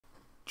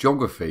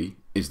Geography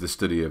is the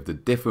study of the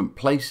different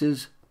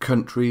places,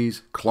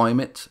 countries,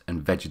 climates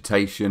and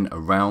vegetation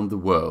around the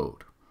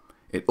world.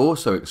 It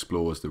also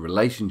explores the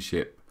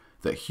relationship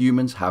that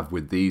humans have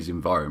with these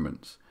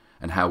environments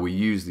and how we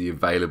use the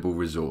available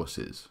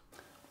resources.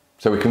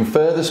 So we can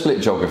further split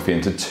geography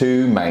into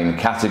two main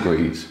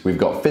categories. We've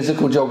got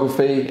physical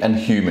geography and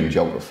human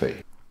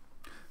geography.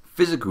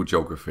 Physical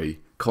geography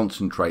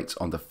concentrates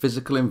on the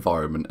physical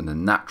environment and the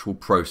natural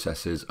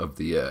processes of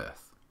the Earth.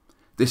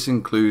 This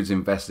includes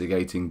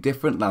investigating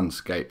different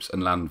landscapes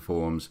and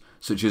landforms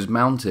such as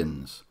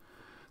mountains,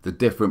 the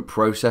different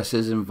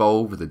processes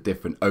involved with the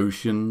different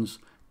oceans,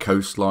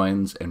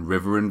 coastlines and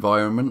river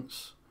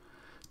environments,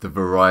 the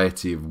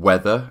variety of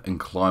weather and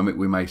climate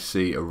we may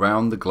see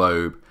around the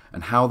globe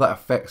and how that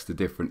affects the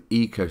different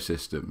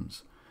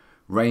ecosystems,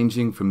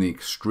 ranging from the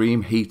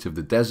extreme heat of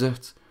the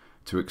desert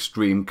to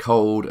extreme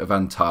cold of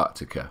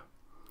Antarctica.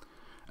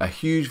 A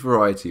huge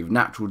variety of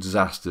natural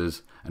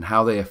disasters and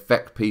how they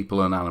affect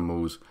people and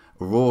animals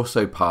are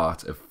also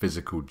part of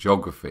physical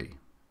geography.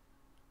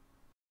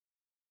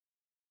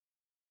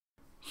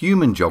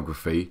 Human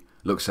geography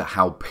looks at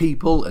how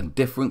people and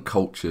different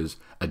cultures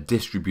are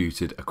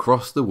distributed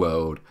across the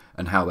world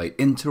and how they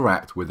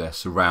interact with their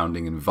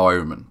surrounding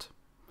environment.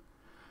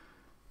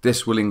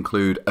 This will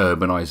include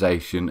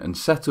urbanization and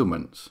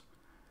settlements,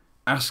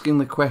 asking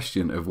the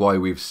question of why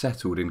we've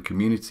settled in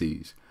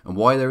communities and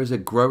why there is a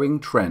growing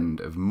trend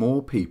of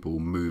more people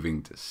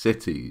moving to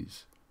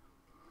cities.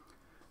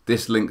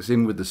 This links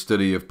in with the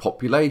study of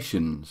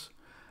populations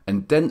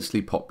and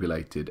densely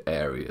populated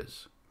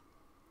areas,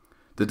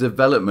 the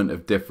development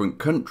of different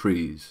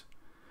countries,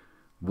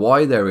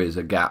 why there is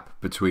a gap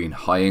between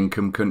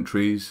high-income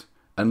countries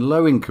and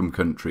low-income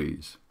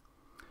countries,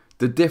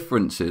 the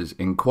differences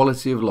in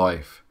quality of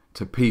life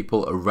to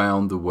people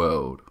around the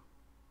world.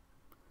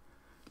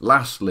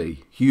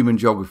 Lastly, human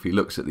geography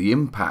looks at the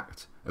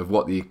impact of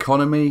what the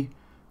economy,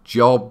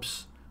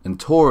 jobs and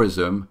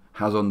tourism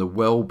has on the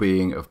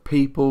well-being of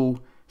people,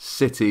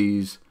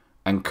 cities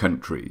and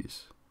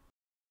countries.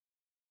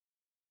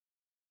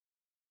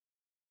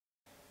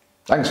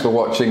 Thanks for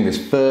watching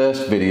this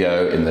first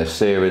video in the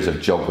series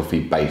of Geography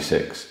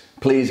Basics.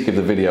 Please give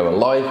the video a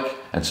like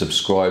and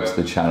subscribe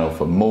to the channel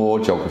for more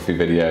geography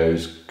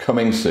videos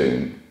coming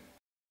soon.